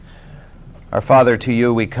Our Father, to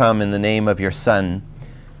you we come in the name of your Son,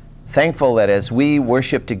 thankful that as we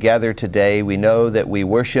worship together today, we know that we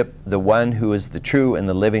worship the one who is the true and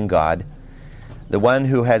the living God, the one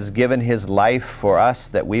who has given his life for us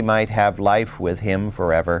that we might have life with him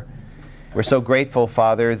forever. We're so grateful,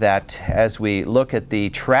 Father, that as we look at the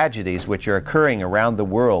tragedies which are occurring around the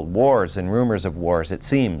world, wars and rumors of wars, it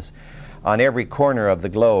seems, on every corner of the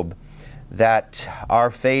globe, that our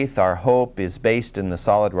faith, our hope is based in the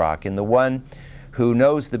solid rock, in the one who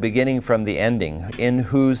knows the beginning from the ending, in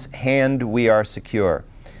whose hand we are secure.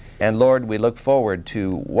 And Lord, we look forward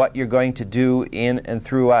to what you're going to do in and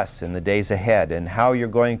through us in the days ahead, and how you're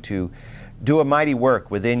going to do a mighty work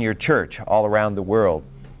within your church all around the world.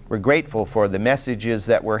 We're grateful for the messages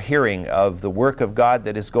that we're hearing of the work of God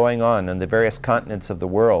that is going on the various continents of the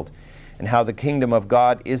world, and how the kingdom of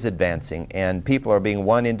God is advancing, and people are being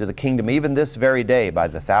won into the kingdom even this very day by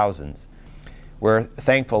the thousands. We're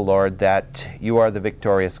thankful, Lord, that you are the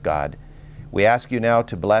victorious God. We ask you now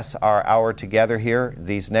to bless our hour together here,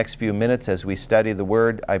 these next few minutes as we study the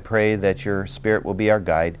Word. I pray that your Spirit will be our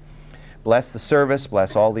guide. Bless the service,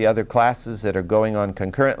 bless all the other classes that are going on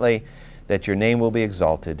concurrently, that your name will be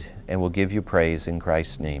exalted, and we'll give you praise in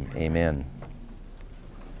Christ's name. Amen.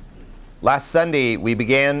 Last Sunday, we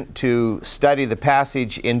began to study the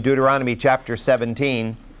passage in Deuteronomy chapter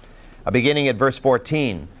 17, beginning at verse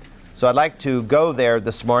 14. So I'd like to go there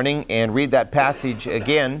this morning and read that passage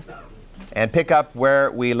again and pick up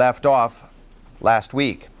where we left off last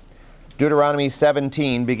week. Deuteronomy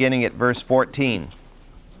 17, beginning at verse 14.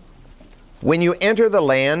 When you enter the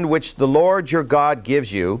land which the Lord your God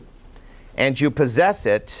gives you, and you possess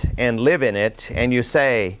it and live in it, and you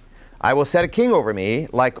say, I will set a king over me,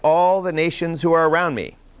 like all the nations who are around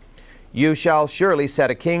me. You shall surely set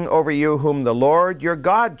a king over you whom the Lord your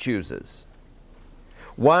God chooses.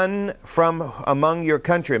 One from among your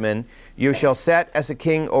countrymen you shall set as a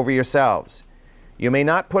king over yourselves. You may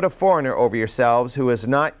not put a foreigner over yourselves who is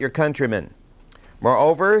not your countryman.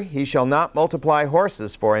 Moreover, he shall not multiply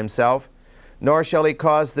horses for himself, nor shall he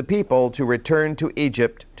cause the people to return to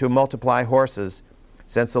Egypt to multiply horses,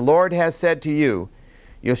 since the Lord has said to you,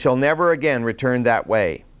 you shall never again return that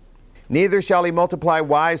way. Neither shall he multiply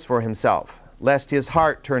wives for himself, lest his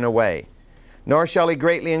heart turn away. Nor shall he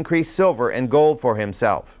greatly increase silver and gold for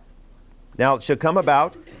himself. Now it shall come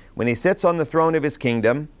about, when he sits on the throne of his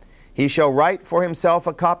kingdom, he shall write for himself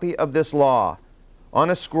a copy of this law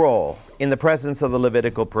on a scroll in the presence of the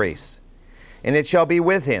Levitical priests. And it shall be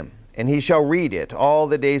with him, and he shall read it all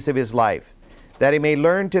the days of his life, that he may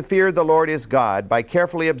learn to fear the Lord his God by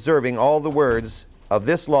carefully observing all the words of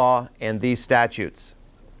this law and these statutes,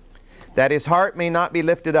 that his heart may not be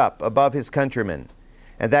lifted up above his countrymen,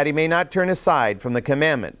 and that he may not turn aside from the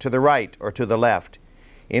commandment to the right or to the left,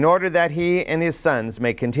 in order that he and his sons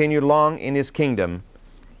may continue long in his kingdom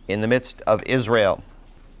in the midst of Israel.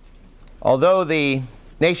 Although the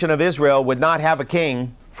nation of Israel would not have a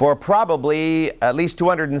king for probably at least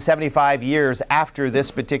 275 years after this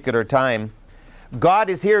particular time, God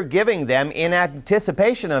is here giving them, in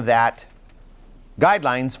anticipation of that,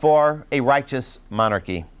 guidelines for a righteous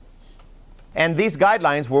monarchy. And these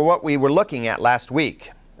guidelines were what we were looking at last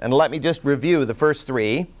week. And let me just review the first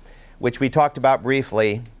three, which we talked about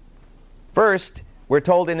briefly. First, we're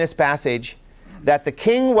told in this passage that the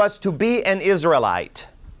king was to be an Israelite,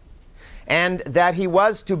 and that he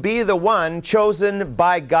was to be the one chosen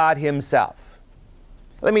by God himself.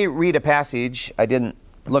 Let me read a passage. I didn't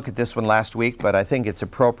look at this one last week, but I think it's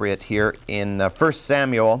appropriate here in 1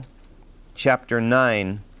 Samuel chapter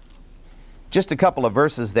 9. Just a couple of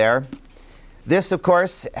verses there. This, of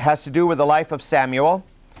course, has to do with the life of Samuel.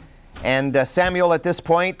 And Samuel at this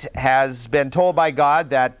point has been told by God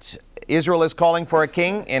that Israel is calling for a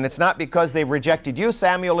king, and it's not because they've rejected you,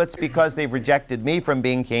 Samuel, it's because they've rejected me from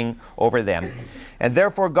being king over them. And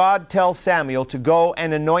therefore God tells Samuel to go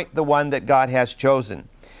and anoint the one that God has chosen.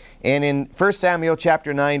 And in 1 Samuel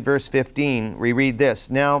chapter 9, verse 15, we read this,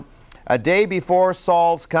 Now, a day before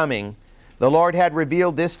Saul's coming, the Lord had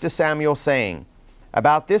revealed this to Samuel, saying,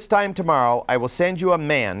 About this time tomorrow I will send you a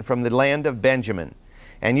man from the land of Benjamin,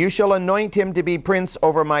 and you shall anoint him to be prince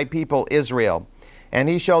over my people Israel, and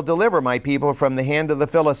he shall deliver my people from the hand of the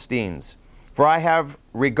Philistines. For I have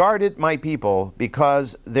regarded my people,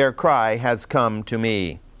 because their cry has come to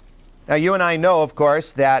me. Now you and I know, of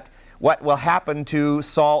course, that what will happen to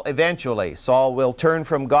Saul eventually. Saul will turn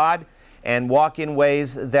from God and walk in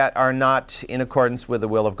ways that are not in accordance with the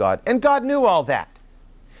will of God. And God knew all that.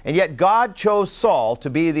 And yet God chose Saul to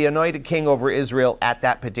be the anointed king over Israel at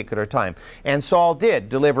that particular time. And Saul did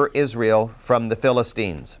deliver Israel from the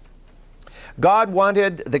Philistines. God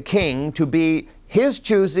wanted the king to be his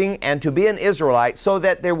choosing and to be an Israelite so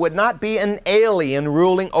that there would not be an alien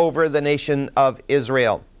ruling over the nation of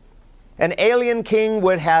Israel. An alien king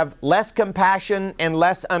would have less compassion and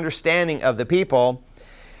less understanding of the people,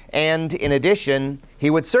 and in addition, he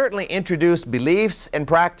would certainly introduce beliefs and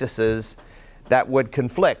practices that would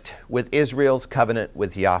conflict with Israel's covenant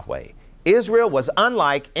with Yahweh. Israel was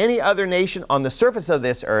unlike any other nation on the surface of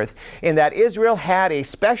this earth in that Israel had a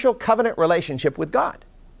special covenant relationship with God.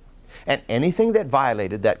 And anything that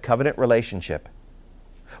violated that covenant relationship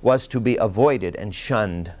was to be avoided and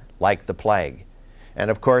shunned like the plague. And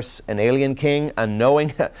of course, an alien king, not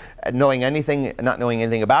knowing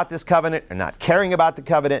anything about this covenant, or not caring about the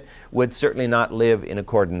covenant, would certainly not live in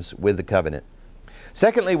accordance with the covenant.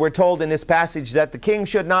 Secondly, we're told in this passage that the king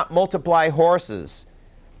should not multiply horses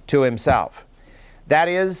to himself. That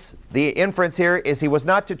is, the inference here is he was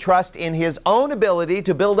not to trust in his own ability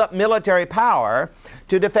to build up military power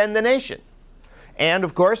to defend the nation. And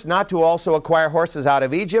of course, not to also acquire horses out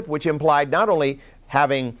of Egypt, which implied not only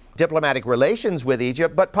having diplomatic relations with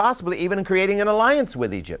Egypt, but possibly even creating an alliance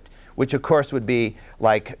with Egypt, which of course would be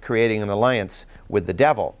like creating an alliance with the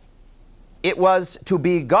devil. It was to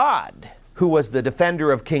be God who was the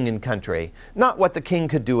defender of king and country, not what the king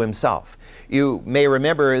could do himself. You may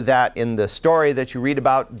remember that in the story that you read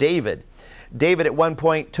about David at one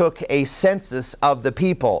point took a census of the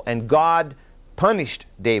people, and God punished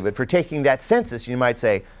David for taking that census. You might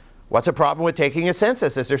say, what's the problem with taking a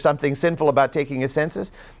census? Is there something sinful about taking a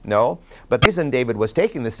census? No. But the reason David was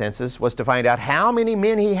taking the census was to find out how many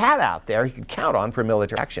men he had out there he could count on for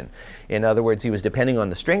military action. In other words, he was depending on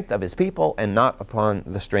the strength of his people and not upon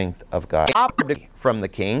the strength of God. He opted from the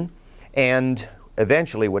king and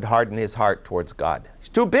eventually would harden his heart towards God. He's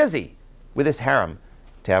too busy with his harem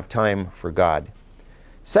to have time for God.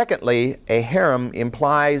 Secondly, a harem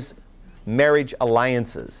implies marriage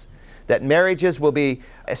alliances, that marriages will be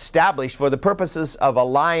established for the purposes of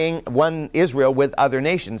allying one Israel with other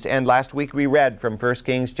nations. And last week we read from 1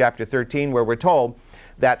 Kings chapter 13 where we're told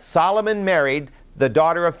that Solomon married the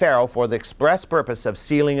daughter of Pharaoh for the express purpose of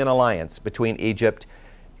sealing an alliance between Egypt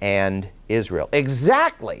and Israel.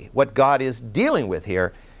 Exactly what God is dealing with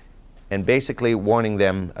here and basically warning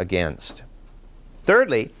them against.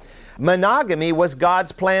 Thirdly, monogamy was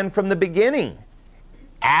God's plan from the beginning.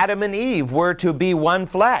 Adam and Eve were to be one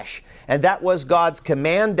flesh, and that was God's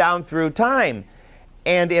command down through time.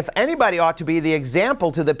 And if anybody ought to be the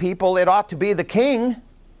example to the people, it ought to be the king.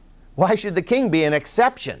 Why should the king be an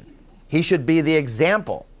exception? He should be the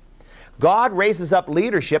example. God raises up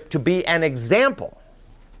leadership to be an example,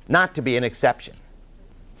 not to be an exception.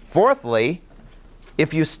 Fourthly,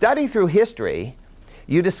 if you study through history,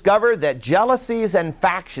 you discover that jealousies and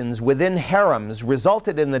factions within harems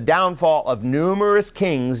resulted in the downfall of numerous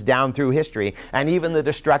kings down through history and even the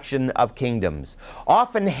destruction of kingdoms.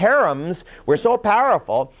 Often harems were so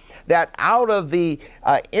powerful that out of the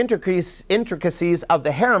intricacies of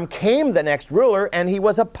the harem came the next ruler, and he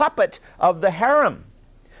was a puppet of the harem.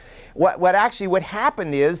 What actually would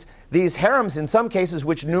happen is these harems, in some cases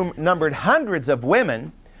which numbered hundreds of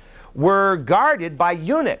women, were guarded by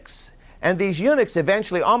eunuchs. And these eunuchs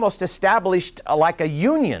eventually almost established like a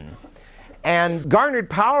union and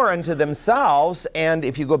garnered power unto themselves. And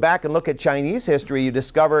if you go back and look at Chinese history, you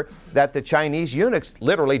discover that the Chinese eunuchs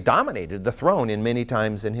literally dominated the throne in many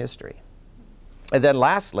times in history. And then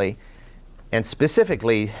lastly, and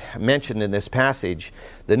specifically mentioned in this passage,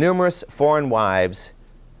 the numerous foreign wives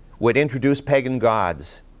would introduce pagan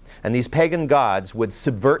gods. And these pagan gods would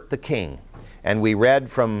subvert the king. And we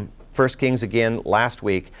read from 1 Kings again last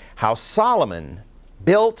week how Solomon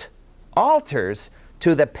built altars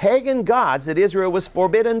to the pagan gods that Israel was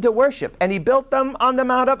forbidden to worship. And he built them on the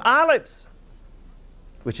Mount of Olives,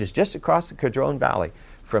 which is just across the Kidron Valley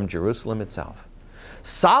from Jerusalem itself.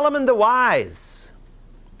 Solomon the wise,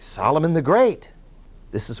 Solomon the great,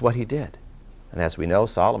 this is what he did. And as we know,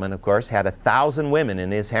 Solomon, of course, had 1,000 women in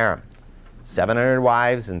his harem, 700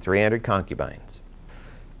 wives and 300 concubines.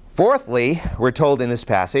 Fourthly, we're told in this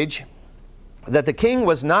passage that the king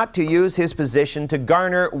was not to use his position to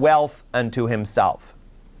garner wealth unto himself,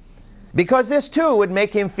 because this too would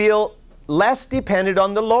make him feel less dependent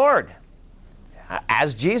on the Lord.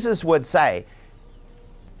 As Jesus would say,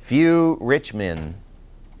 few rich men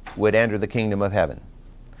would enter the kingdom of heaven.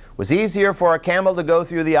 It was easier for a camel to go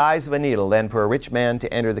through the eyes of a needle than for a rich man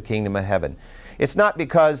to enter the kingdom of heaven. It's not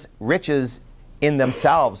because riches in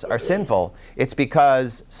themselves are sinful. It's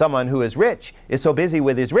because someone who is rich is so busy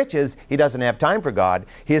with his riches, he doesn't have time for God.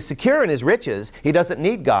 He is secure in his riches. He doesn't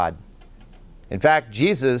need God. In fact,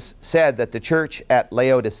 Jesus said that the church at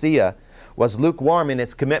Laodicea was lukewarm in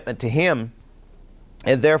its commitment to him,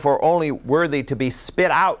 and therefore only worthy to be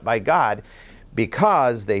spit out by God,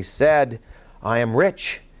 because they said, I am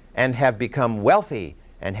rich and have become wealthy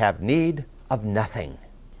and have need of nothing.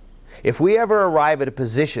 If we ever arrive at a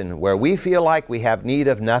position where we feel like we have need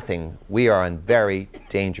of nothing, we are on very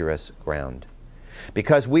dangerous ground.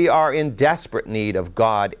 Because we are in desperate need of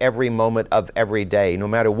God every moment of every day, no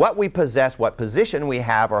matter what we possess, what position we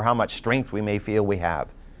have, or how much strength we may feel we have.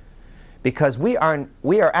 Because we are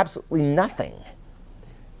absolutely nothing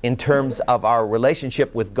in terms of our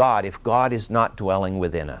relationship with God if God is not dwelling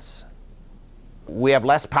within us. We have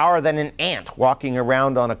less power than an ant walking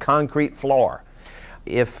around on a concrete floor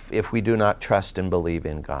if we do not trust and believe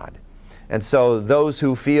in God. And so those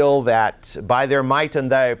who feel that by their might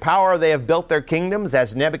and their power they have built their kingdoms,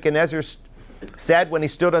 as Nebuchadnezzar said when he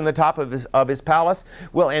stood on the top of his palace,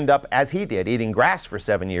 will end up as he did, eating grass for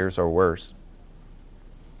 7 years or worse.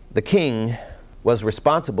 The king was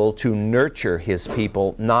responsible to nurture his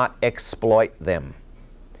people, not exploit them.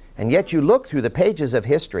 And yet you look through the pages of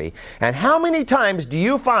history, and how many times do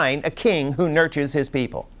you find a king who nurtures his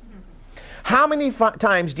people? How many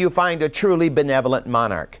times do you find a truly benevolent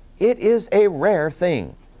monarch? It is a rare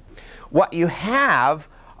thing. What you have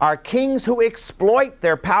are kings who exploit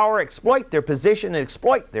their power, exploit their position, and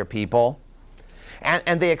exploit their people,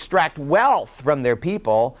 and they extract wealth from their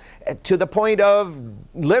people to the point of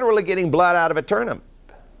literally getting blood out of a turnip.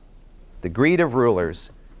 The greed of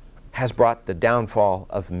rulers has brought the downfall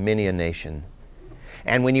of many a nation.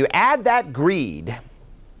 And when you add that greed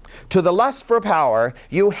to the lust for power,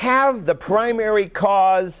 you have the primary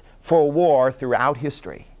cause for war throughout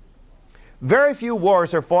history. Very few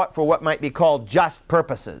wars are fought for what might be called just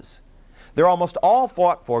purposes. They're almost all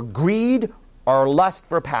fought for greed or lust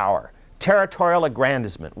for power, territorial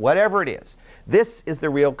aggrandizement, whatever it is. This is the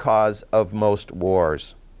real cause of most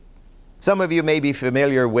wars. Some of you may be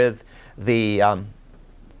familiar with the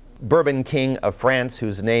Bourbon king of France,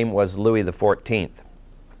 whose name was Louis XIV.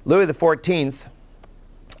 Louis XIV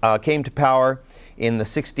came to power in the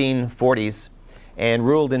 1640s and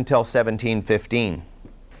ruled until 1715.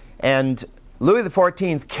 And Louis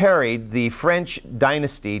XIV carried the French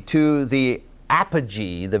dynasty to the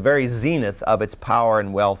apogee, the very zenith of its power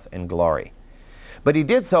and wealth and glory. But he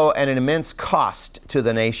did so at an immense cost to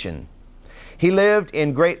the nation. He lived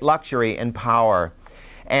in great luxury and power,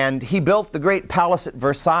 and he built the great palace at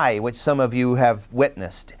Versailles, which some of you have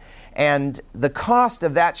witnessed. And the cost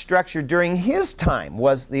of that structure during his time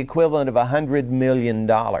was the equivalent of $100 million.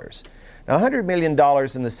 Now, $100 million in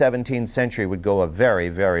the 17th century would go a very,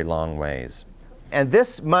 very long ways. And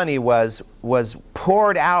this money was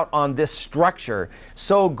poured out on this structure.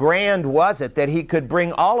 So grand was it that he could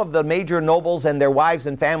bring all of the major nobles and their wives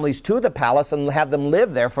and families to the palace and have them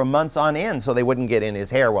live there for months on end so they wouldn't get in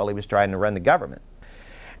his hair while he was trying to run the government.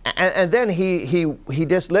 And then he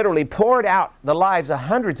just literally poured out the lives of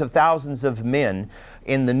hundreds of thousands of men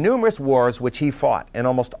in the numerous wars which he fought. And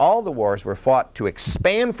almost all the wars were fought to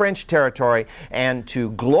expand French territory and to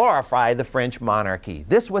glorify the French monarchy.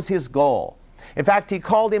 This was his goal. In fact, he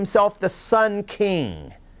called himself the Sun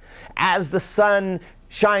King. As the sun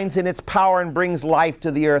shines in its power and brings life to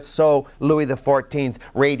the earth, so Louis XIV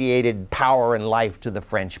radiated power and life to the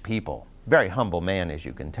French people. Very humble man, as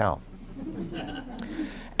you can tell.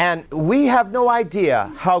 And we have no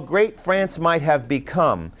idea how great France might have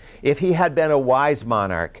become if he had been a wise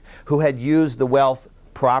monarch who had used the wealth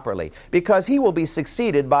properly. Because he will be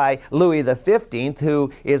succeeded by Louis XV,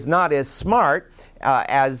 who is not as smart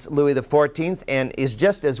as Louis XIV and is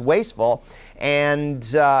just as wasteful. And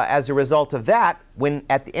as a result of that, when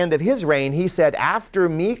at the end of his reign, he said, "After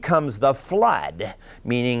me comes the flood,"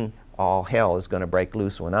 meaning all hell is going to break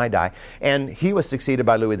loose when I die. And he was succeeded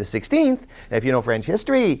by Louis XVI. If you know French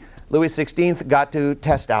history, Louis XVI got to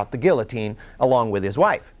test out the guillotine along with his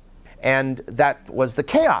wife. And that was the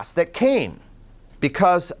chaos that came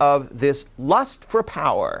because of this lust for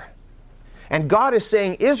power. And God is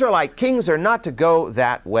saying Israelite kings are not to go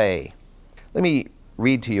that way. Let me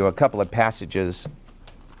read to you a couple of passages.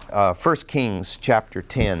 1 Kings chapter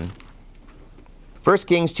 10. 1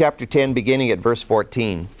 Kings chapter 10, beginning at verse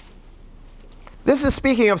 14. This is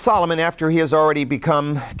speaking of Solomon after he has already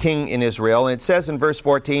become king in Israel. And it says in verse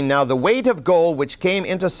 14, "Now the weight of gold which came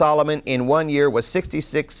into Solomon in 1 year was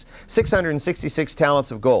 666 talents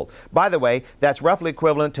of gold." By the way, that's roughly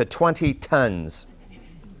equivalent to 20 tons.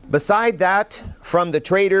 "Beside that, from the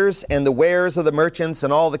traders and the wares of the merchants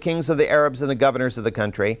and all the kings of the Arabs and the governors of the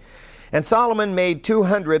country. And Solomon made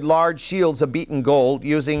 200 large shields of beaten gold,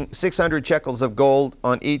 using 600 shekels of gold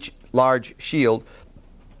on each large shield.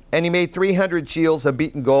 And he made 300 shields of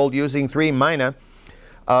beaten gold, using 3 mina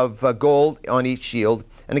of gold on each shield.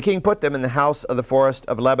 And the king put them in the house of the forest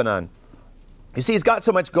of Lebanon. You see, he's got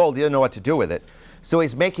so much gold, he doesn't know what to do with it. So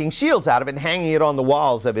he's making shields out of it and hanging it on the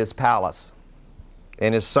walls of his palace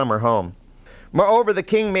in his summer home. Moreover, the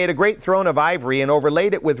king made a great throne of ivory and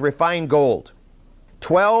overlaid it with refined gold.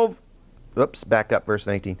 Back up, verse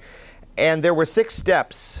 19. And there were 6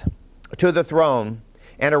 steps to the throne,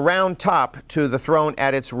 and a round top to the throne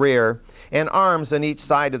at its rear, and arms on each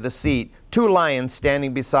side of the seat, 2 lions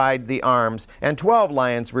standing beside the arms, and 12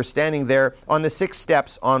 lions were standing there on the 6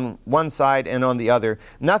 steps on one side and on the other.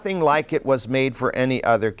 Nothing like it was made for any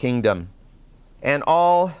other kingdom. And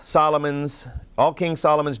all King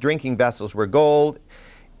Solomon's drinking vessels were gold,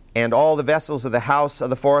 and all the vessels of the house of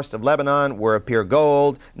the forest of Lebanon were of pure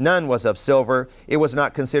gold. None was of silver. It was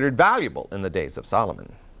not considered valuable in the days of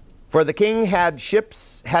Solomon. For the king had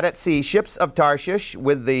at sea ships of Tarshish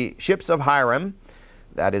with the ships of Hiram,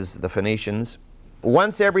 that is the Phoenicians.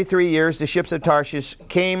 Once every 3 years the ships of Tarshish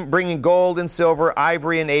came bringing gold and silver,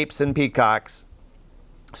 ivory and apes and peacocks.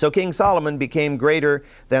 So King Solomon became greater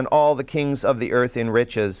than all the kings of the earth in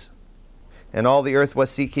riches. And all the earth was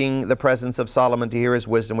seeking the presence of Solomon to hear his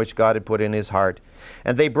wisdom which God had put in his heart.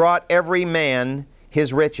 And they brought every man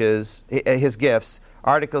his riches, his gifts,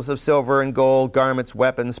 articles of silver and gold, garments,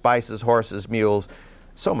 weapons, spices, horses, mules,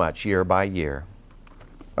 so much year by year.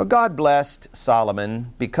 Well, God blessed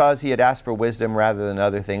Solomon because he had asked for wisdom rather than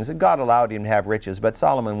other things, and God allowed him to have riches, but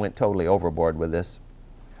Solomon went totally overboard with this.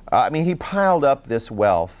 He piled up this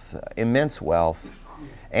wealth, immense wealth,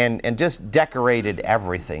 and just decorated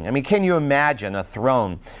everything. Can you imagine a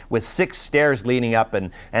throne with 6 stairs leading up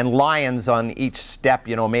and lions on each step,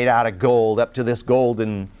 made out of gold, up to this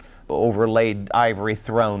golden overlaid ivory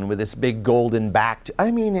throne with this big golden back?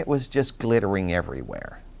 It was just glittering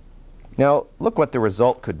everywhere. Now, look what the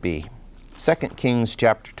result could be. 2 Kings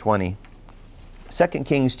chapter 20. 2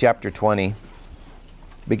 Kings chapter 20.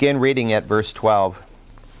 Begin reading at verse 12.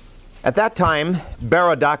 At that time,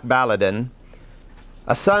 Berodach-Baladan,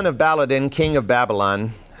 a son of Baladan, king of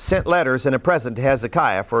Babylon, sent letters and a present to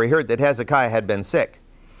Hezekiah, for he heard that Hezekiah had been sick.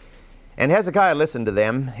 And Hezekiah listened to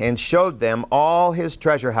them and showed them all his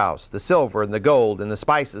treasure house, the silver and the gold and the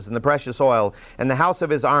spices and the precious oil and the house of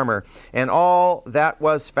his armor and all that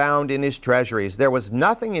was found in his treasuries. There was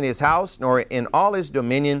nothing in his house nor in all his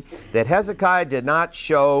dominion that Hezekiah did not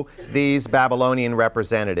show these Babylonian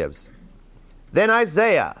representatives. Then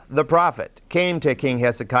Isaiah the prophet came to King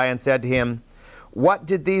Hezekiah and said to him, "What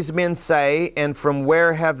did these men say, and from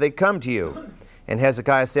where have they come to you?" And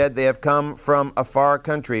Hezekiah said, "They have come from a far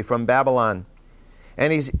country, from Babylon."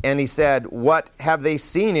 And he said, "What have they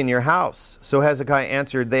seen in your house?" So Hezekiah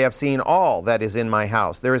answered, "They have seen all that is in my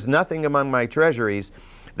house. There is nothing among my treasuries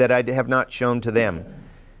that I have not shown to them."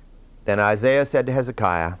 Then Isaiah said to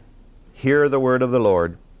Hezekiah, "Hear the word of the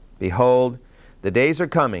Lord. Behold, the days are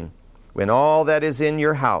coming when all that is in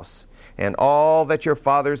your house and all that your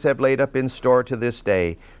fathers have laid up in store to this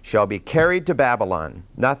day shall be carried to Babylon.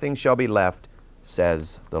 Nothing shall be left,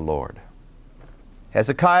 says the Lord."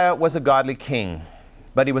 Hezekiah was a godly king,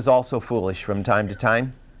 but he was also foolish from time to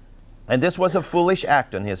time. And this was a foolish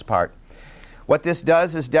act on his part. What this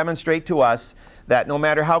does is demonstrate to us that no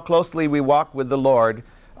matter how closely we walk with the Lord,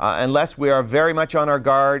 unless we are very much on our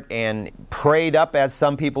guard and prayed up, as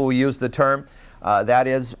some people will use the term, that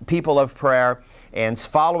is, people of prayer, and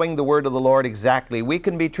following the word of the Lord exactly, we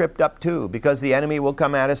can be tripped up too, because the enemy will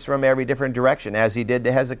come at us from every different direction, as he did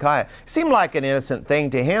to Hezekiah. Seemed like an innocent thing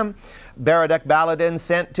to him. Berodach-Baladan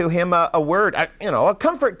sent to him a word, a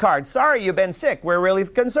comfort card. "Sorry you've been sick. We're really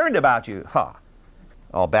concerned about you."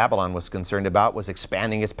 All Babylon was concerned about was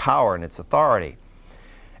expanding its power and its authority.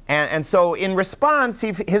 And so in response,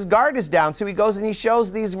 his guard is down, so he goes and he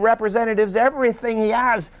shows these representatives everything he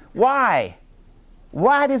has. Why?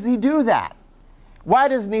 Why does he do that? Why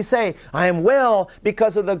doesn't he say, "I am well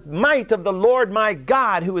because of the might of the Lord my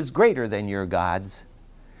God, who is greater than your gods"?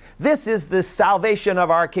 This is the salvation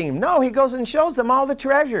of our kingdom. No, he goes and shows them all the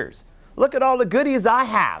treasures. "Look at all the goodies I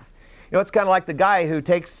have." It's kind of like the guy who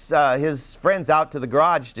takes his friends out to the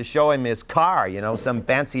garage to show him his car, some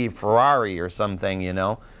fancy Ferrari or something,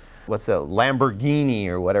 What's a Lamborghini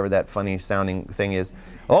or whatever that funny sounding thing is.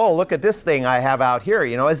 "Oh, look at this thing I have out here,"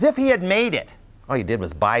 as if he had made it. All he did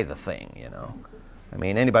was buy the thing,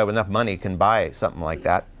 Anybody with enough money can buy something like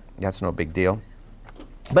that. That's no big deal.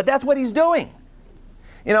 But that's what he's doing.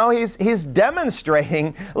 He's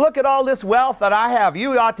demonstrating, "Look at all this wealth that I have.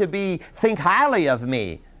 You ought to think highly of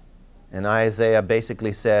me." And Isaiah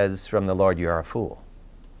basically says from the Lord, "You are a fool,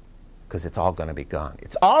 because it's all going to be gone.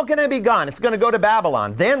 It's all going to be gone. It's going to go to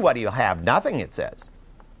Babylon. Then what do you have? Nothing," it says.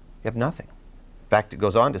 You have nothing. In fact, it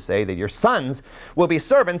goes on to say that your sons will be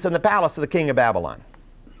servants in the palace of the king of Babylon.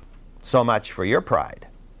 So much for your pride.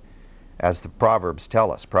 As the Proverbs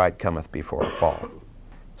tell us, pride cometh before a fall.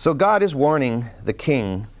 So God is warning the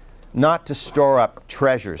king not to store up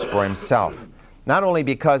treasures for himself, not only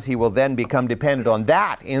because he will then become dependent on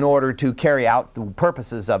that in order to carry out the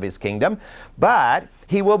purposes of his kingdom, but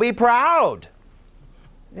he will be proud.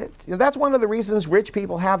 That's one of the reasons rich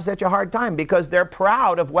people have such a hard time, because they're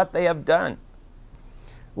proud of what they have done.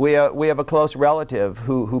 We have a close relative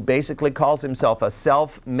who basically calls himself a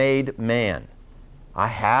self-made man. I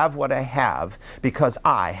have what I have because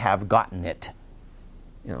I have gotten it.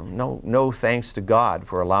 No thanks to God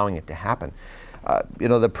for allowing it to happen.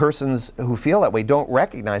 The persons who feel that way don't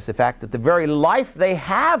recognize the fact that the very life they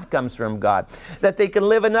have comes from God, that they can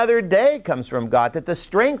live another day comes from God, that the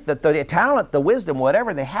strength, that the talent, the wisdom,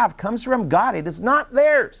 whatever they have comes from God. It is not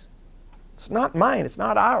theirs. It's not mine. It's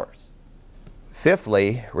not ours.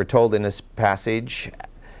 Fifthly, we're told in this passage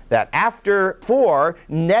that after 4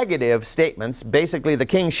 negative statements, basically the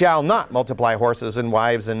king shall not multiply horses and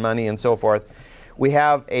wives and money and so forth, we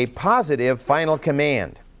have a positive final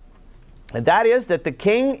command. And that is that the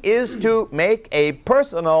king is to make a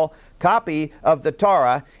personal copy of the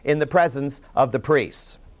Torah in the presence of the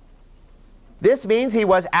priests. This means he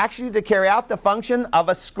was actually to carry out the function of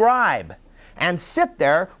a scribe and sit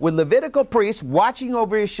there with Levitical priests watching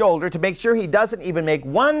over his shoulder to make sure he doesn't even make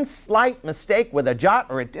one slight mistake with a jot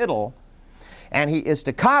or a tittle. And he is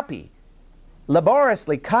to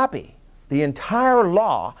laboriously copy the entire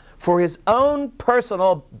law for his own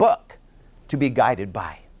personal book to be guided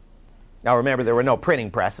by. Now remember, there were no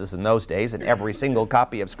printing presses in those days, and every single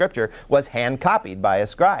copy of Scripture was hand-copied by a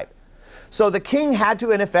scribe. So the king had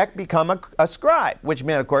to, in effect, become a scribe, which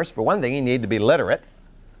meant, of course, for one thing, he needed to be literate.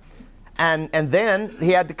 And then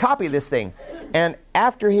he had to copy this thing. And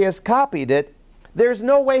after he has copied it, there's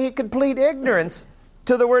no way he could plead ignorance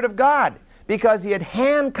to the Word of God, because he had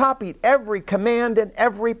hand-copied every command and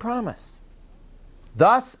every promise.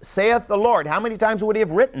 Thus saith the Lord. How many times would he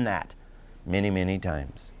have written that? Many, many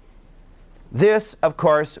times. This, of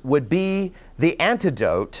course, would be the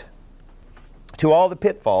antidote to all the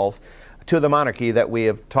pitfalls to the monarchy that we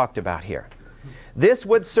have talked about here. This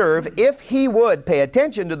would serve, if he would pay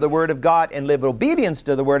attention to the Word of God and live in obedience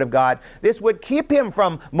to the Word of God, this would keep him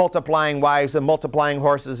from multiplying wives and multiplying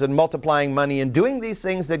horses and multiplying money and doing these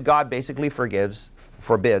things that God basically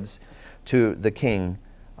forbids to the king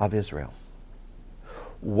of Israel.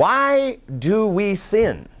 Why do we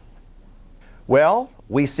sin? Well,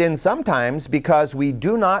 we sin sometimes because we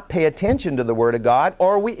do not pay attention to the Word of God,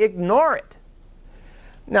 or we ignore it.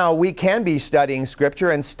 Now, we can be studying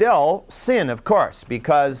Scripture and still sin, of course,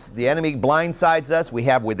 because the enemy blindsides us. We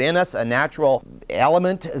have within us a natural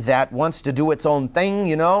element that wants to do its own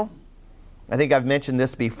thing, I think I've mentioned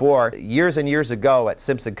this before. Years and years ago at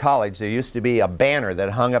Simpson College, there used to be a banner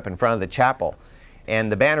that hung up in front of the chapel.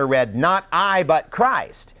 And the banner read, "Not I, but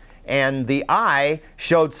Christ." And the I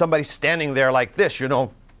showed somebody standing there like this,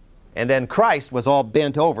 And then Christ was all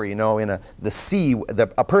bent over, in the sea.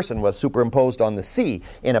 A person was superimposed on the sea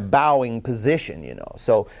in a bowing position,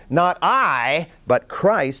 So not I, but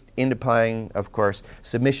Christ, implying, of course,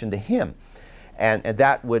 submission to Him. And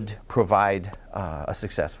that would provide a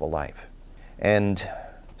successful life. And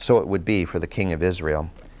so it would be for the king of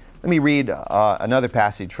Israel. Let me read another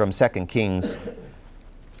passage from 2 Kings,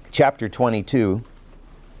 chapter 22,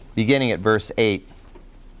 beginning at verse 8.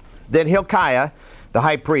 Then Hilkiah, the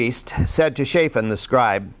high priest, said to Shaphan the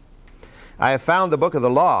scribe, "I have found the book of the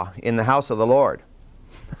law in the house of the Lord."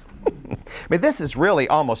 This is really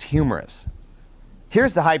almost humorous.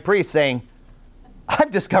 Here's the high priest saying,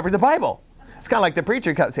 "I've discovered the Bible." It's kind of like the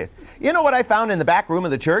preacher saying, "You know what I found in the back room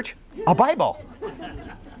of the church? A Bible."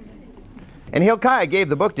 And Hilkiah gave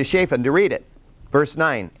the book to Shaphan to read it. Verse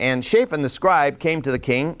 9, "And Shaphan the scribe came to the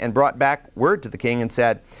king and brought back word to the king and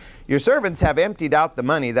said, Your servants have emptied out the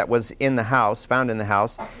money that was in the house, found in the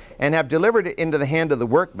house, and have delivered it into the hand of the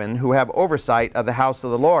workmen who have oversight of the house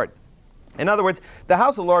of the Lord." In other words, the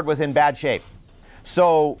house of the Lord was in bad shape.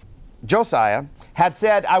 So Josiah had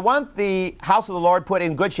said, "I want the house of the Lord put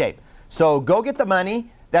in good shape. So go get the money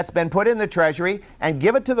that's been put in the treasury and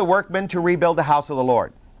give it to the workmen to rebuild the house of the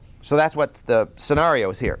Lord." So that's what the scenario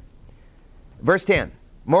is here. Verse 10,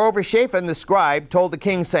 "Moreover, Shaphan the scribe told the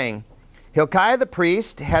king, saying, Hilkiah the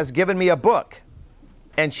priest has given me a book.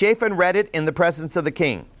 And Shaphan read it in the presence of the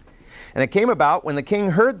king. And it came about, when the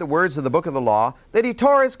king heard the words of the book of the law, that he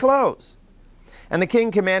tore his clothes. And the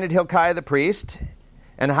king commanded Hilkiah the priest,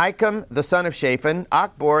 and Ahikam the son of Shaphan,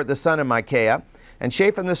 Achbor the son of Micaiah, and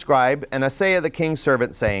Shaphan the scribe, and Asaiah the king's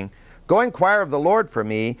servant, saying, Go inquire of the Lord for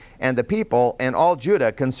me and the people and all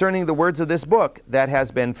Judah concerning the words of this book that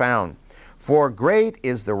has been found. For great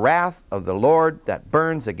is the wrath of the Lord that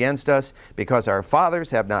burns against us, because our fathers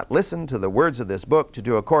have not listened to the words of this book to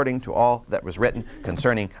do according to all that was written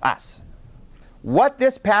concerning us. What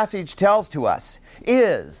this passage tells to us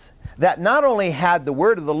is that not only had the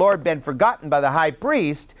word of the Lord been forgotten by the high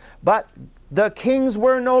priest, but the kings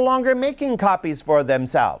were no longer making copies for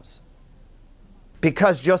themselves,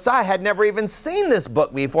 because Josiah had never even seen this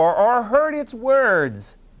book before or heard its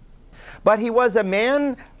words. But he was a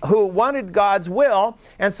man who wanted God's will,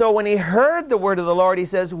 and so when he heard the word of the Lord, he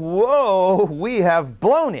says, whoa, we have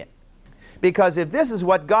blown it. Because if this is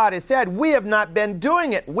what God has said, we have not been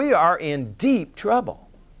doing it. We are in deep trouble.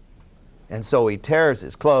 And so he tears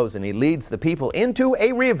his clothes and he leads the people into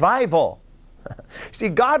a revival. See,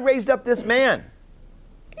 God raised up this man.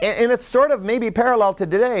 And it's sort of maybe parallel to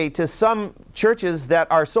today to some churches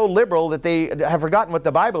that are so liberal that they have forgotten what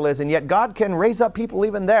the Bible is, and yet God can raise up people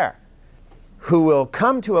even there who will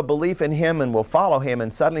come to a belief in Him and will follow Him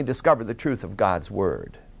and suddenly discover the truth of God's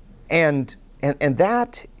Word. And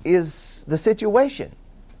that is the situation.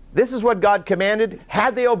 This is what God commanded.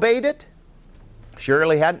 Had they obeyed it?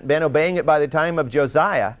 Surely hadn't been obeying it by the time of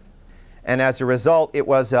Josiah. And as a result, it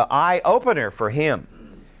was an eye-opener for him.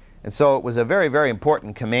 And so it was a very, very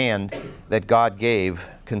important command that God gave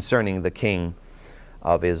concerning the king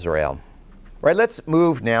of Israel. Right, let's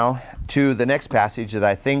move now to the next passage that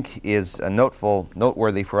I think is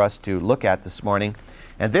noteworthy for us to look at this morning.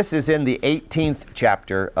 And this is in the 18th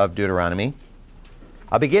chapter of Deuteronomy,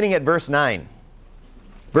 beginning at verse 9.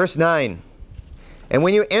 Verse 9, "And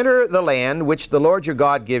when you enter the land which the Lord your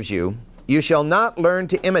God gives you, you shall not learn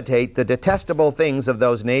to imitate the detestable things of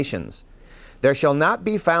those nations. There shall not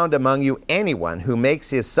be found among you anyone who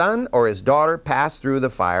makes his son or his daughter pass through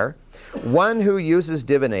the fire, one who uses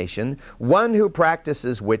divination, one who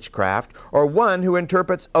practices witchcraft, or one who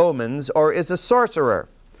interprets omens, or is a sorcerer,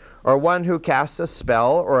 or one who casts a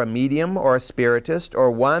spell, or a medium, or a spiritist,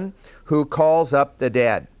 or one who calls up the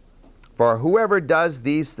dead. For whoever does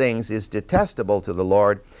these things is detestable to the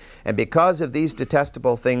Lord, and because of these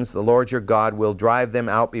detestable things the Lord your God will drive them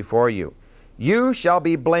out before you. You shall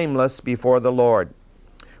be blameless before the Lord.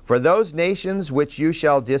 For those nations which you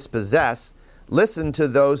shall dispossess, listen to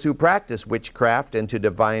those who practice witchcraft and to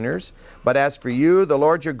diviners. But as for you, the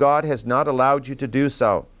Lord your God has not allowed you to do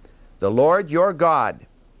so. The Lord your God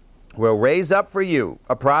will raise up for you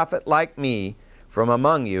a prophet like me from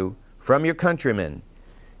among you, from your countrymen.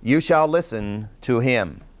 You shall listen to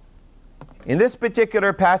him." In this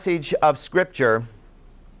particular passage of Scripture,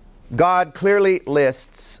 God clearly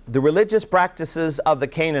lists the religious practices of the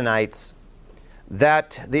Canaanites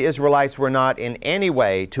that the Israelites were not in any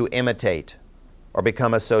way to imitate or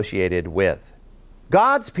become associated with.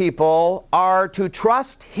 God's people are to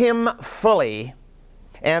trust Him fully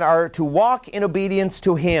and are to walk in obedience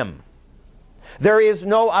to Him. There is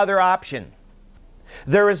no other option.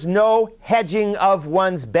 There is no hedging of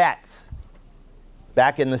one's bets.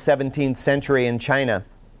 Back in the 17th century in China,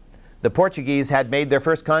 the Portuguese had made their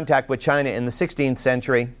first contact with China in the 16th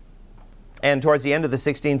century. And towards the end of the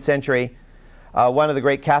 16th century, one of the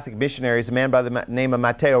great Catholic missionaries, a man by the name of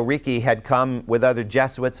Matteo Ricci, had come with other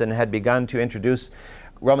Jesuits and had begun to introduce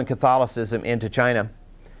Roman Catholicism into China.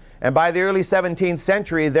 And by the early 17th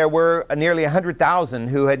century, there were nearly 100,000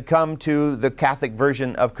 who had come to the Catholic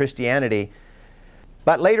version of Christianity.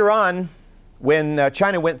 But later on, when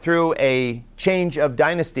China went through a change of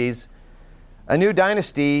dynasties, a new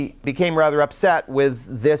dynasty became rather upset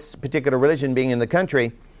with this particular religion being in the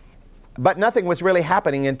country. But nothing was really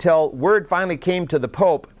happening until word finally came to the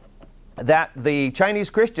Pope that the Chinese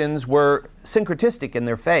Christians were syncretistic in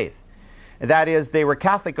their faith. That is, they were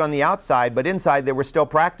Catholic on the outside, but inside they were still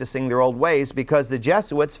practicing their old ways, because the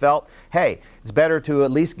Jesuits felt, hey, it's better to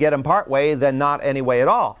at least get them part way than not any way at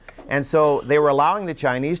all. And so they were allowing the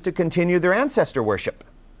Chinese to continue their ancestor worship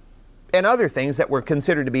and other things that were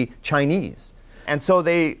considered to be Chinese. And so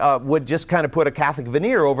they would just kind of put a Catholic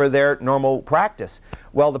veneer over their normal practice.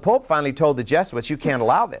 Well, the Pope finally told the Jesuits, you can't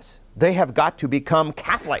allow this. They have got to become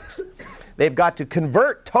Catholics. They've got to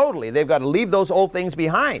convert totally. They've got to leave those old things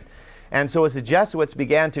behind. And so as the Jesuits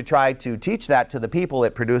began to try to teach that to the people,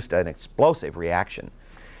 it produced an explosive reaction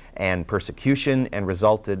and persecution, and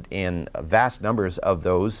resulted in vast numbers of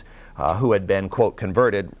those who had been, quote,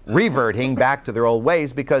 converted, reverting back to their old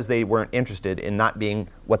ways, because they weren't interested in not being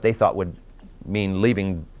what they thought would mean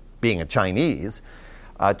leaving being a Chinese,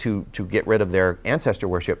 to get rid of their ancestor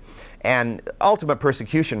worship. And ultimate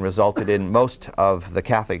persecution resulted in most of the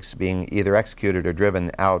Catholics being either executed or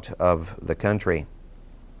driven out of the country.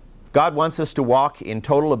 God wants us to walk in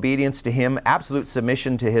total obedience to Him, absolute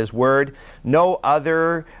submission to His Word. No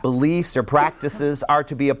other beliefs or practices are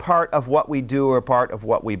to be a part of what we do or a part of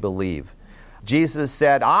what we believe. Jesus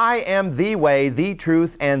said, I am the way, the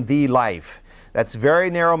truth, and the life. That's very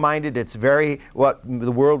narrow-minded. It's very what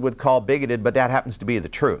the world would call bigoted, but that happens to be the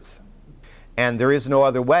truth. And there is no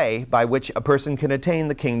other way by which a person can attain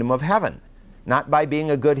the kingdom of heaven. Not by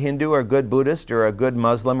being a good Hindu or a good Buddhist or a good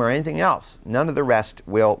Muslim or anything else. None of the rest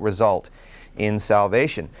will result in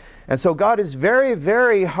salvation. And so God is very,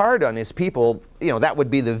 very hard on His people. That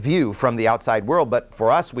would be the view from the outside world, but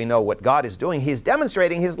for us, we know what God is doing. He's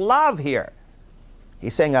demonstrating His love here.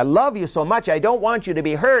 He's saying, I love you so much, I don't want you to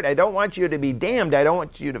be hurt, I don't want you to be damned, I don't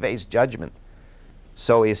want you to face judgment.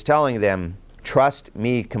 So He's telling them, trust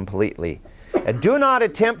me completely. And do not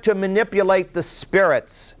attempt to manipulate the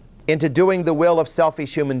spirits into doing the will of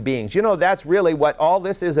selfish human beings. That's really what all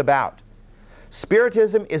this is about.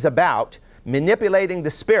 Spiritism is about manipulating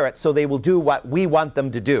the spirits so they will do what we want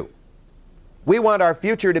them to do. We want our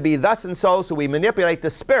future to be thus and so we manipulate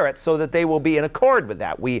the spirits so that they will be in accord with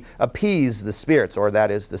that. We appease the spirits, or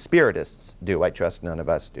that is, the spiritists do. I trust none of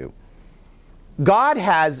us do. God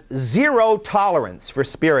has zero tolerance for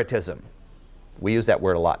spiritism. We use that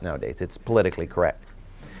word a lot nowadays. It's politically correct.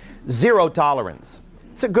 Zero tolerance.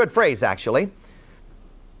 It's a good phrase, actually.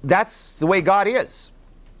 That's the way God is.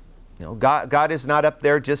 God is not up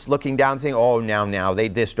there just looking down saying, oh, now, they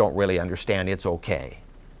just don't really understand. It's okay.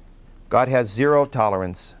 God has zero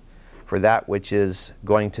tolerance for that which is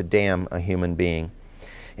going to damn a human being.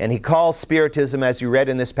 And He calls spiritism, as you read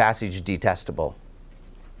in this passage, detestable.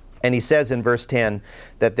 And He says in verse 10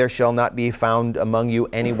 that there shall not be found among you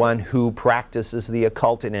anyone who practices the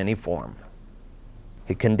occult in any form.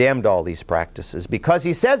 He condemned all these practices because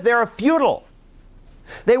He says they're futile.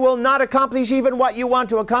 They will not accomplish even what you want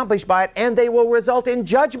to accomplish by it, and they will result in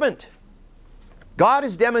judgment. God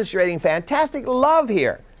is demonstrating fantastic love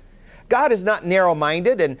here. God is not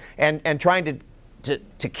narrow-minded and trying to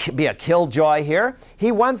be a killjoy here.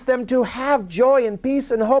 He wants them to have joy and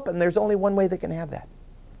peace and hope, and there's only one way they can have that: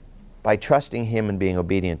 by trusting Him and being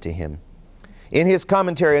obedient to Him. In his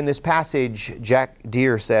commentary on this passage, Jack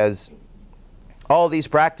Deere says, all these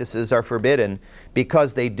practices are forbidden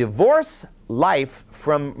because they divorce life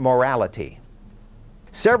from morality.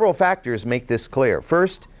 Several factors make this clear.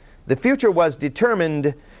 First, the future was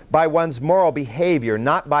determined by one's moral behavior,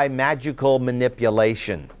 not by magical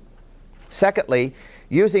manipulation. Secondly,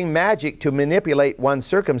 using magic to manipulate one's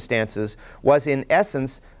circumstances was in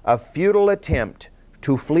essence a futile attempt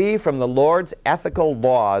to flee from the Lord's ethical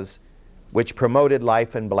laws which promoted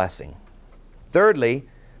life and blessing. Thirdly,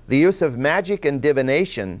 the use of magic and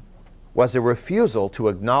divination was a refusal to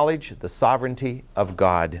acknowledge the sovereignty of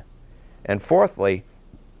God. And fourthly,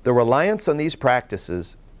 the reliance on these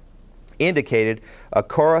practices indicated a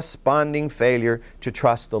corresponding failure to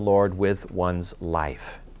trust the Lord with one's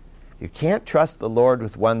life. You can't trust the Lord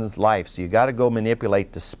with one's life, so you got to go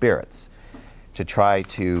manipulate the spirits to try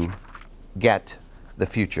to get the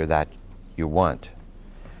future that you want.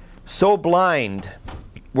 So blind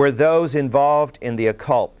were those involved in the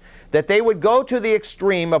occult that they would go to the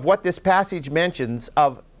extreme of what this passage mentions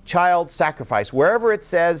of child sacrifice. Wherever it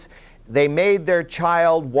says they made their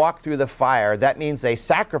child walk through the fire, that means they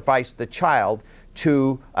sacrificed the child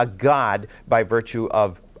to a god by virtue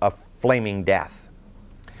of a flaming death.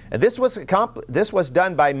 And this was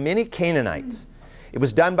done by many Canaanites. It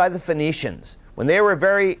was done by the Phoenicians. When they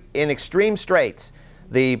were in extreme straits,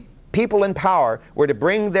 the people in power were to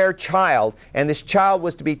bring their child, and this child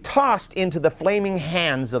was to be tossed into the flaming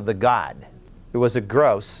hands of the god. It was a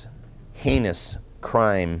gross, heinous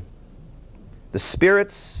crime. The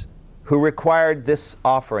spirits who required this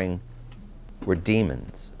offering were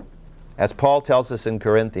demons. As Paul tells us in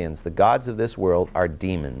Corinthians, the gods of this world are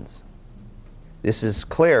demons. This is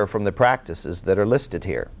clear from the practices that are listed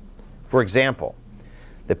here. For example,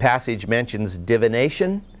 the passage mentions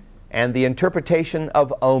divination and the interpretation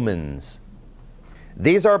of omens.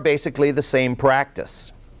 These are basically the same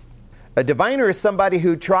practice. A diviner is somebody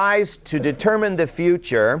who tries to determine the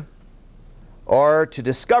future or to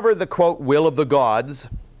discover the, quote, will of the gods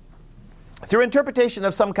through interpretation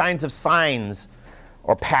of some kinds of signs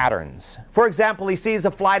or patterns. For example, he sees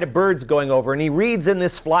a flight of birds going over and he reads in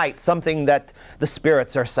this flight something that the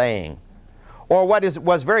spirits are saying. Or what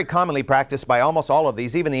was very commonly practiced by almost all of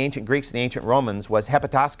these, even the ancient Greeks and the ancient Romans, was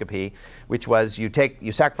hepatoscopy, which was you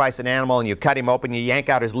sacrifice an animal and you cut him open, you yank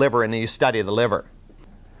out his liver, and then you study the liver.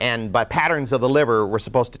 And by patterns of the liver, we're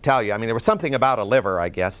supposed to tell you. I mean, there was something about a liver, I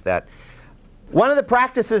guess, that One of the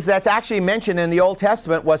practices that's actually mentioned in the Old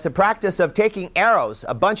Testament was the practice of taking arrows,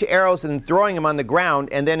 a bunch of arrows, and throwing them on the ground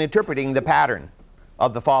and then interpreting the pattern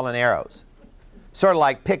of the fallen arrows. Sort of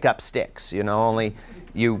like pickup sticks, only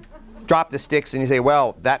you drop the sticks and you say,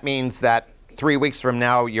 well, that means that 3 weeks from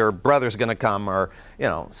now your brother's going to come, or,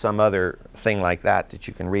 some other thing like that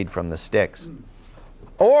you can read from the sticks.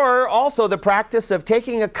 Or also the practice of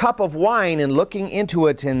taking a cup of wine and looking into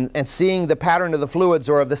it and seeing the pattern of the fluids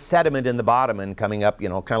or of the sediment in the bottom and coming up,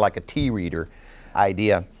 kind of like a tea reader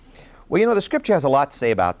idea. Well, the Scripture has a lot to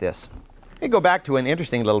say about this. Let me go back to an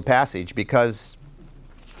interesting little passage, because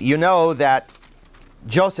you know that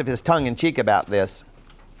Joseph is tongue-in-cheek about this.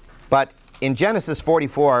 But in Genesis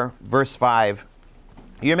 44, verse 5,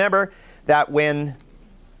 you remember that when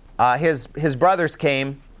his brothers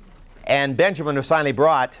came and Benjamin was finally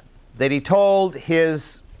brought, that he told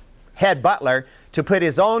his head butler to put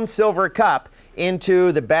his own silver cup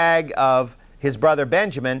into the bag of his brother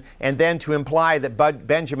Benjamin, and then to imply that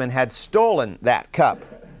Benjamin had stolen that cup.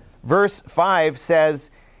 Verse 5 says,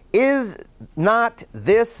 "Is not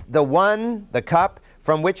this the cup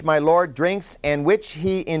from which my Lord drinks, and which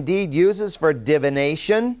he indeed uses for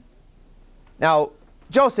divination?" Now,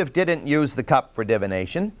 Joseph didn't use the cup for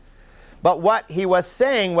divination. But what he was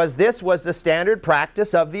saying was this was the standard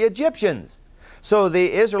practice of the Egyptians. So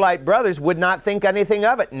the Israelite brothers would not think anything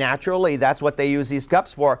of it. Naturally, that's what they use these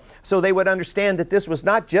cups for. So they would understand that this was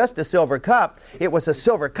not just a silver cup, it was a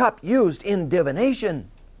silver cup used in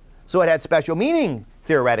divination. So it had special meaning,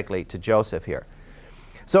 theoretically, to Joseph here.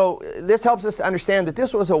 So this helps us understand that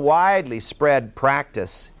this was a widely spread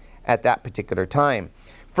practice at that particular time.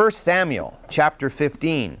 1 Samuel chapter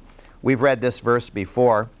 15. We've read this verse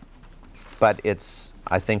before, but it's,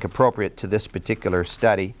 I think, appropriate to this particular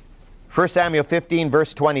study. 1 Samuel 15,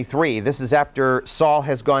 verse 23. This is after Saul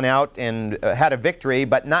has gone out and had a victory,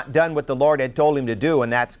 but not done what the Lord had told him to do,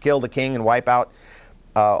 and that's kill the king and wipe out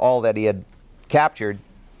all that he had captured.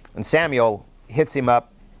 And Samuel hits him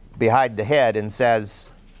up behind the head and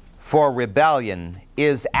says, "For rebellion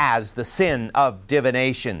is as the sin of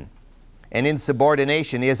divination, and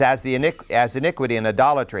insubordination is as iniquity and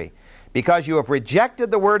idolatry. Because you have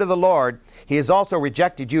rejected the word of the Lord, he has also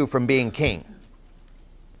rejected you from being king."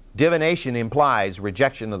 Divination implies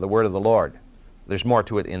rejection of the word of the Lord. There's more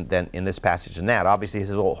to it in this passage than that. Obviously, his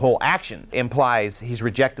whole action implies he's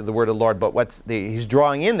rejected the word of the Lord, but he's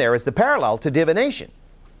drawing in there is the parallel to divination.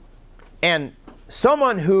 And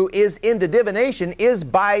someone who is into divination is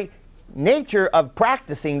by nature of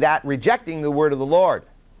practicing that, rejecting the word of the Lord.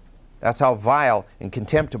 That's how vile and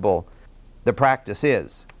contemptible the practice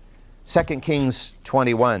is. 2 Kings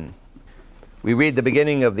 21. We read the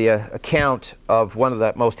beginning of the account of one of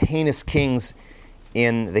the most heinous kings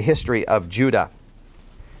in the history of Judah.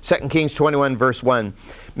 2 Kings 21, verse 1.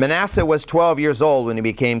 "Manasseh was 12 years old when he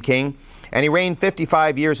became king, and he reigned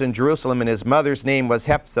 55 years in Jerusalem, and his mother's name was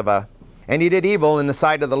Hephzibah. And he did evil in the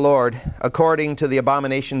sight of the Lord, according to the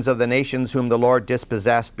abominations of the nations whom the Lord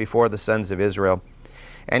dispossessed before the sons of Israel.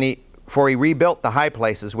 For he rebuilt the high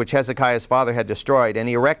places which Hezekiah's father had destroyed, and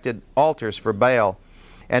he erected altars for Baal,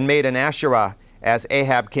 and made an Asherah, as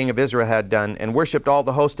Ahab king of Israel had done, and worshipped all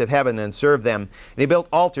the host of heaven, and served them. And he built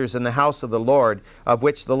altars in the house of the Lord, of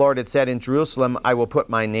which the Lord had said, In Jerusalem I will put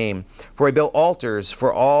my name. For he built altars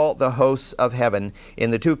for all the hosts of heaven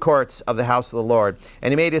in the two courts of the house of the Lord.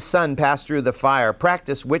 And he made his son pass through the fire,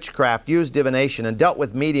 practiced witchcraft, used divination, and dealt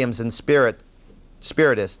with mediums and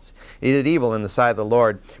spiritists. He did evil in the sight of the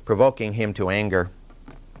Lord, provoking him to anger."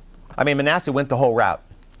 Manasseh went the whole route.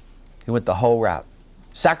 He went the whole route.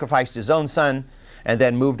 Sacrificed his own son, and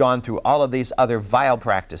then moved on through all of these other vile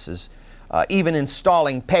practices, even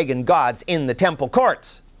installing pagan gods in the temple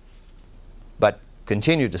courts. But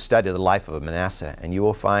continue to study the life of Manasseh, and you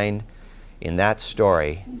will find in that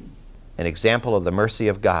story an example of the mercy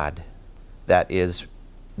of God that is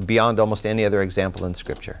beyond almost any other example in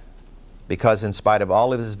Scripture. Because in spite of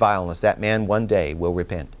all of his vileness, that man one day will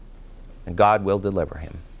repent, and God will deliver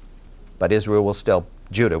him. But Judah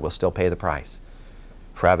will still pay the price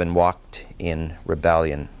for having walked in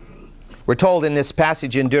rebellion. We're told in this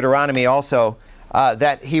passage in Deuteronomy also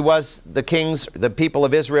that the people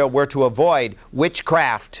of Israel were to avoid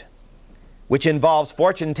witchcraft, which involves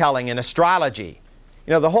fortune telling and astrology.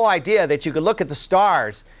 The whole idea that you could look at the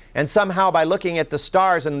stars and somehow by looking at the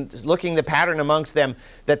stars and looking the pattern amongst them,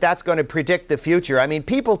 that's going to predict the future.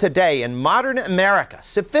 People today in modern America,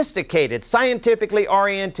 sophisticated, scientifically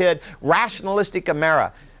oriented, rationalistic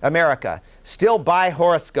America, still buy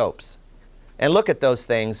horoscopes and look at those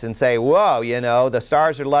things and say, whoa, the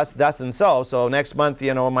stars are thus and so next month,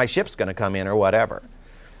 my ship's going to come in or whatever.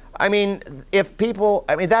 I mean,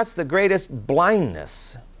 that's the greatest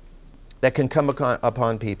blindness that can come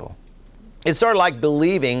upon people. It's sort of like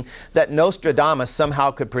believing that Nostradamus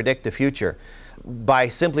somehow could predict the future by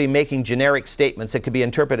simply making generic statements that could be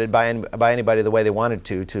interpreted by anybody the way they wanted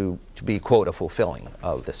to be, quote, a fulfilling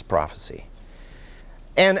of this prophecy.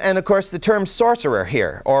 And of course, the term sorcerer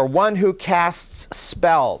here, or one who casts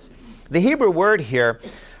spells. The Hebrew word here,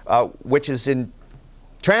 which is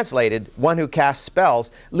translated, one who casts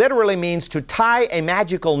spells, literally means to tie a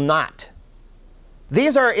magical knot.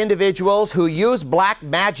 These are individuals who use black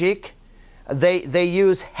magic. They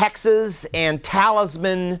use hexes and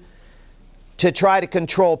talisman to try to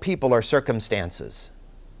control people or circumstances.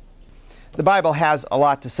 The Bible has a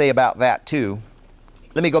lot to say about that too.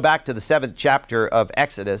 Let me go back to the 7th chapter of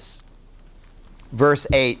Exodus, verse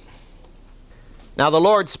 8. Now the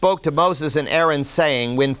Lord spoke to Moses and Aaron,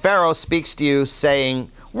 saying, when Pharaoh speaks to you,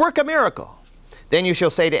 saying, work a miracle, then you shall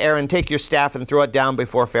say to Aaron, take your staff and throw it down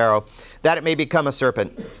before Pharaoh, that it may become a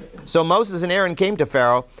serpent. So Moses and Aaron came to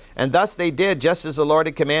Pharaoh, and thus they did just as the Lord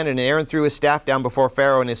had commanded, and Aaron threw his staff down before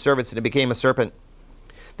Pharaoh and his servants, and it became a serpent.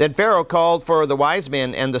 Then Pharaoh called for the wise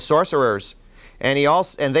men and the sorcerers, and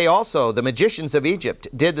they also, the magicians of Egypt,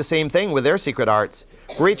 did the same thing with their secret arts.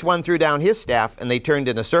 For each one threw down his staff, and they turned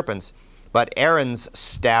into serpents. But Aaron's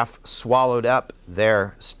staff swallowed up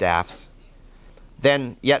their staffs.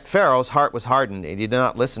 Then yet Pharaoh's heart was hardened, and he did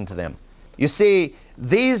not listen to them. You see,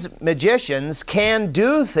 these magicians can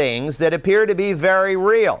do things that appear to be very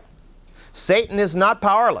real. Satan is not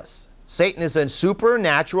powerless. Satan is a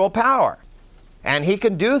supernatural power. And he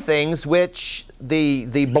can do things which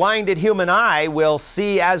the blinded human eye will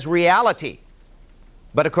see as reality.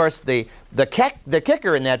 But of course, the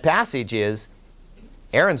kicker in that passage is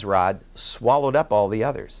Aaron's rod swallowed up all the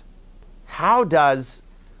others. How does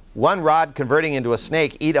one rod converting into a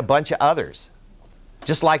snake eat a bunch of others?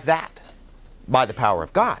 Just like that, by the power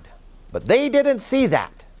of God. But they didn't see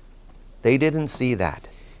that. They didn't see that.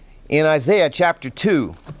 In Isaiah chapter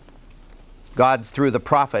 2, God, through the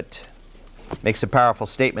prophet, makes a powerful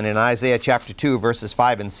statement in Isaiah chapter 2, verses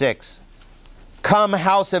 5 and 6. Come,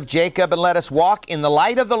 house of Jacob, and let us walk in the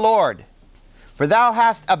light of the Lord. For thou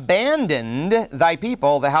hast abandoned thy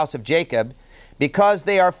people, the house of Jacob, because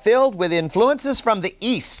they are filled with influences from the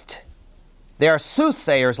east. They are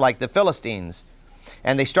soothsayers like the Philistines,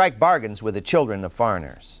 and they strike bargains with the children of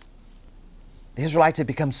foreigners. The Israelites had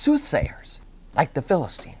become soothsayers like the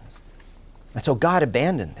Philistines. And so God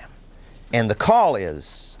abandoned them. And the call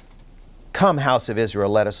is, come, house of Israel,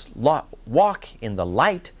 let us walk in the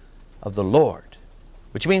light of the Lord,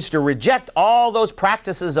 which means to reject all those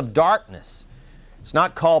practices of darkness. It's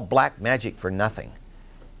not called black magic for nothing.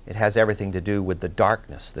 It has everything to do with the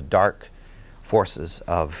darkness, the dark forces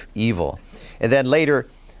of evil. And then later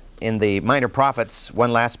in the Minor Prophets,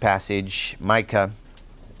 one last passage, Micah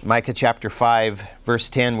chapter 5, verse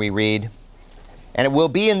 10, we read, and it will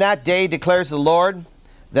be in that day, declares the Lord,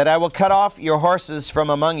 that I will cut off your horses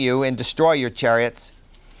from among you and destroy your chariots.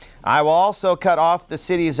 I will also cut off the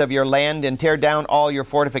cities of your land and tear down all your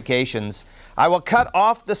fortifications. I will cut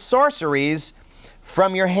off the sorceries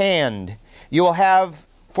from your hand. You will have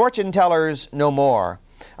fortune tellers no more.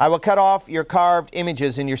 I will cut off your carved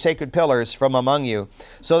images and your sacred pillars from among you,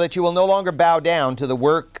 so that you will no longer bow down to the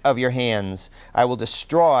work of your hands. I will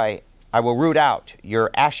root out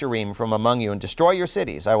your Asherim from among you and destroy your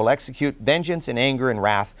cities. I will execute vengeance and anger and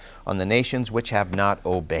wrath on the nations which have not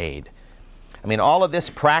obeyed. I mean, all of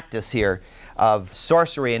this practice here of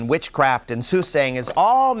sorcery and witchcraft and soothsaying is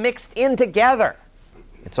all mixed in together.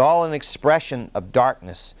 It's all an expression of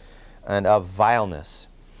darkness and of vileness.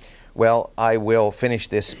 Well, I will finish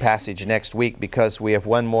this passage next week because we have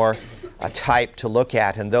one more type to look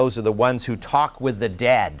at, and those are the ones who talk with the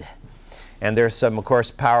dead. And there's some, of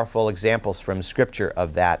course, powerful examples from Scripture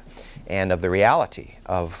of that and of the reality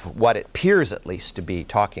of what it appears, at least, to be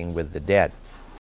talking with the dead.